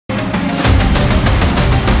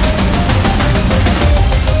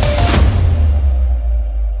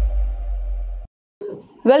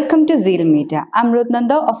Welcome to Zeal Media. I'm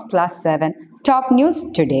Rudnanda of Class 7. Top news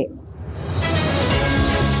today.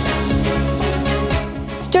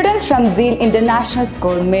 Students from Zeal International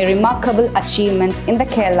School made remarkable achievements in the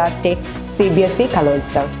Kerala State CBSE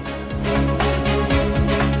Kalolsav.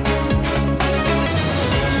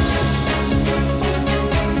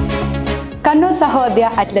 Kannur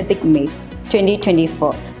Sahodaya Athletic Meet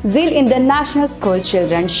 2024. Zeal International School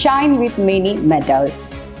children shine with many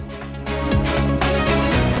medals.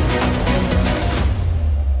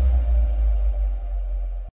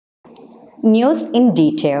 News in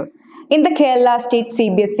detail. In the Kerala State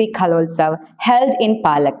CBSE Kalolsav held in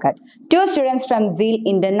Palakkad, two students from Zeal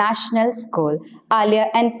International School, Alia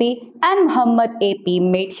NP and Muhammad AP,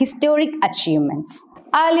 made historic achievements.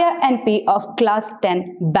 Alia NP of Class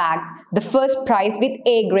 10 bagged the first prize with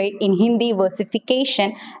A grade in Hindi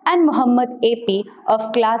versification, and Muhammad AP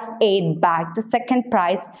of Class 8 bagged the second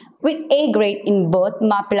prize with A grade in both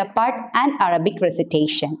Mappilappat and Arabic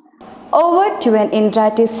recitation. Over to an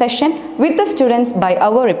interactive session with the students by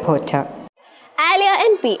our reporter. Alia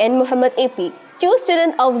NP and Muhammad AP, two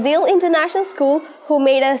students of Zeal International School who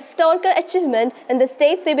made a historical achievement in the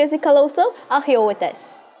state CBSE Kalolsav, are here with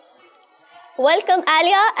us. Welcome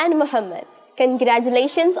Alia and Muhammad.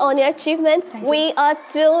 Congratulations on your achievement. We are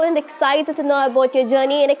thrilled and excited to know about your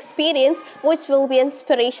journey and experience, which will be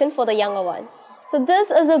inspiration for the younger ones. So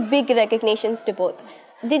this is a big recognition to both.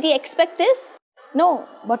 Did you expect this? No,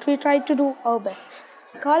 but we tried to do our best.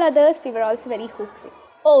 Like all others, we were also very hopeful.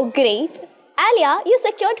 Oh, great. Alia, you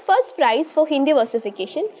secured first prize for Hindi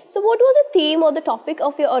versification. So what was the theme or the topic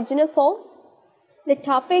of your original poem? The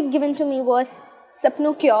topic given to me was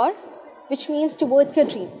Sapno Cure, which means towards your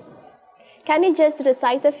dream. Can you just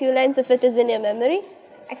recite a few lines if it is in your memory?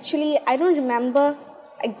 Actually, I don't remember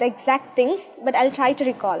the exact things, but I'll try to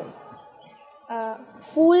recall.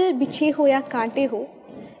 फूल बिछे हो या कांटे हो,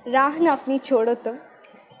 राह न अपनी छोड़ो तुम,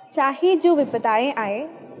 चाहे जो विपदाएं आए,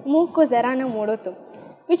 मुंह को जरा न मोड़ो तुम.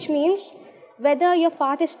 Which means, whether your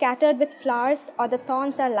path is scattered with flowers or the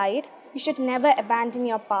thorns are light, you should never abandon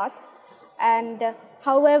your path. And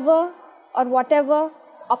however or whatever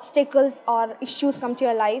obstacles or issues come to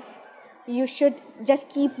your life, you should just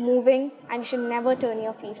keep moving and you should never turn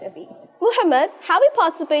your face away. Muhammad, have you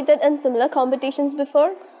participated in similar competitions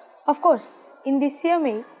before? Of course, in this year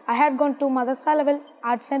May, I had gone to Madrasa level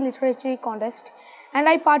arts and literature contest, and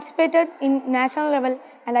I participated in national level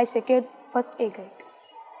and I secured first A grade.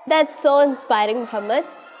 That's so inspiring, Muhammad.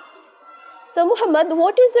 So Muhammad,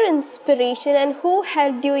 what is your inspiration and who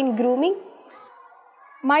helped you in grooming?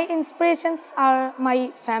 My inspirations are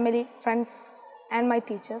my family, friends and my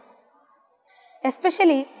teachers.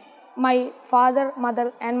 Especially my father,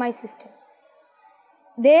 mother and my sister.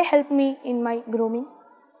 They helped me in my grooming.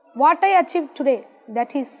 What I achieved today,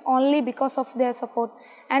 that is only because of their support,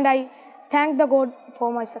 and I thank the God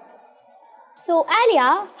for my success. So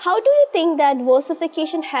Alia, how do you think that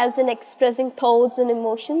versification helps in expressing thoughts and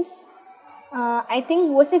emotions? I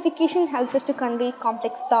think versification helps us to convey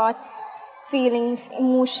complex thoughts, feelings,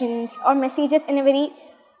 emotions or messages in a very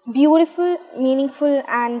beautiful, meaningful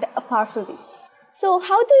and a powerful way. So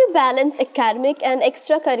how do you balance academic and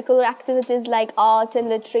extracurricular activities like art and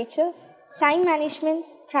literature? Time management,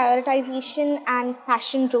 prioritization and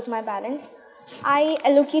passion drove my balance. I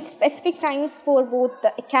allocate specific times for both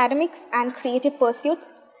the academics and creative pursuits,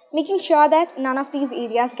 making sure that none of these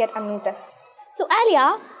areas get unnoticed. So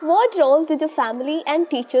Alia, what role did your family and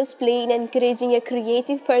teachers play in encouraging your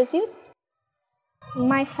creative pursuit?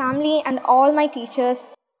 My family and all my teachers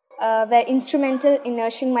were instrumental in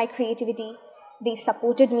nurturing my creativity. They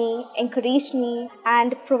supported me, encouraged me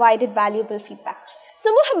and provided valuable feedbacks.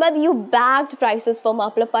 So Muhammad, you bagged prizes for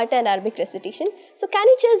Mappilappat and Arabic recitation. So can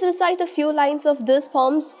you just recite a few lines of these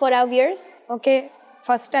poems for our viewers? Okay,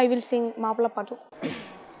 first I will sing Mappilapattu.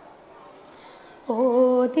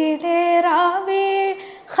 O dide rave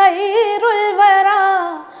khairul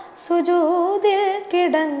wara sujudil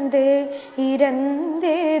kidande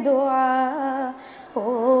irande dua.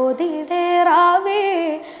 O dide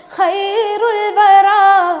rave khairul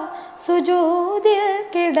wara sujudil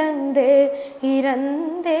kidande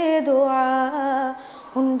irande dua.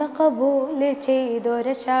 Unda kabul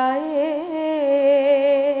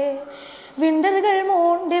cheydorashaye windergal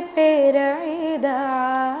monde peraida.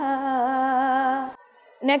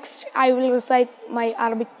 Next, I will recite my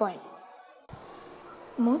Arabic poem.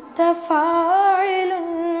 Muttafa'ilun,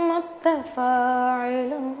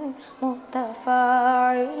 muttafa'ilun,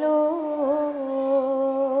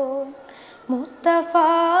 muttafa'ilun.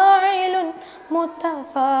 Muttafa'ilun,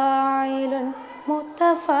 muttafa'ilun,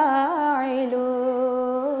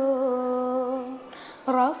 muttafa'ilun.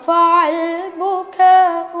 رفع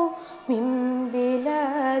البكاء من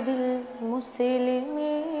بلاد المسلمين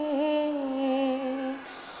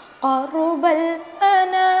قرب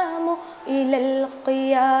الأنام إلى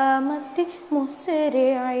القيامة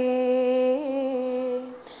مسرعين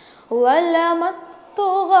ظلمت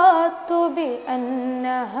الطغاة بأن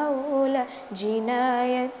هول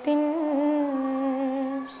جناية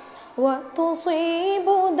وتصيب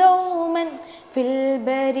دوما في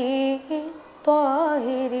البريء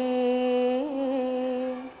الطاهرين.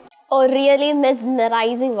 Oh, really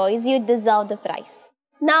mesmerizing voice. You deserve the prize.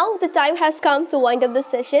 Now the time has come to wind up the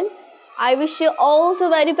session. I wish you all the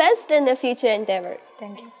very best in your future endeavor.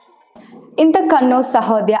 Thank you. In the Kannur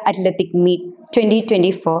Sahodaya Athletic Meet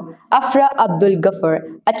 2024, Afra Abdul Ghaffar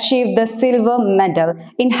achieved the silver medal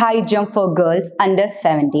in high jump for girls under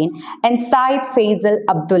 17 and Said Faisal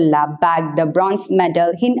Abdullah bagged the bronze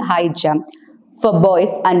medal in high jump for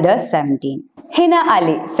boys under 17. Hina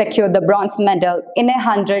Ali secured the bronze medal in a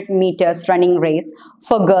 100 meters running race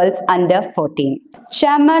for girls under 14.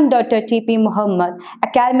 Chairman Dr. T.P. Muhammad,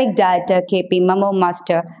 Academic Director K.P. Mamo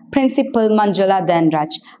Master, Principal Manjula Dhanraj,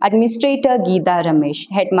 Administrator Geeta Ramesh,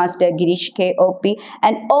 Headmaster Girish K.O.P.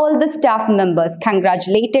 and all the staff members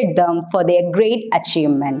congratulated them for their great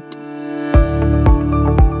achievement.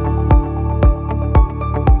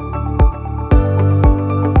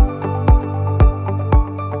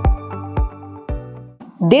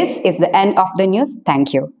 This is the end of the news.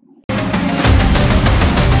 Thank you.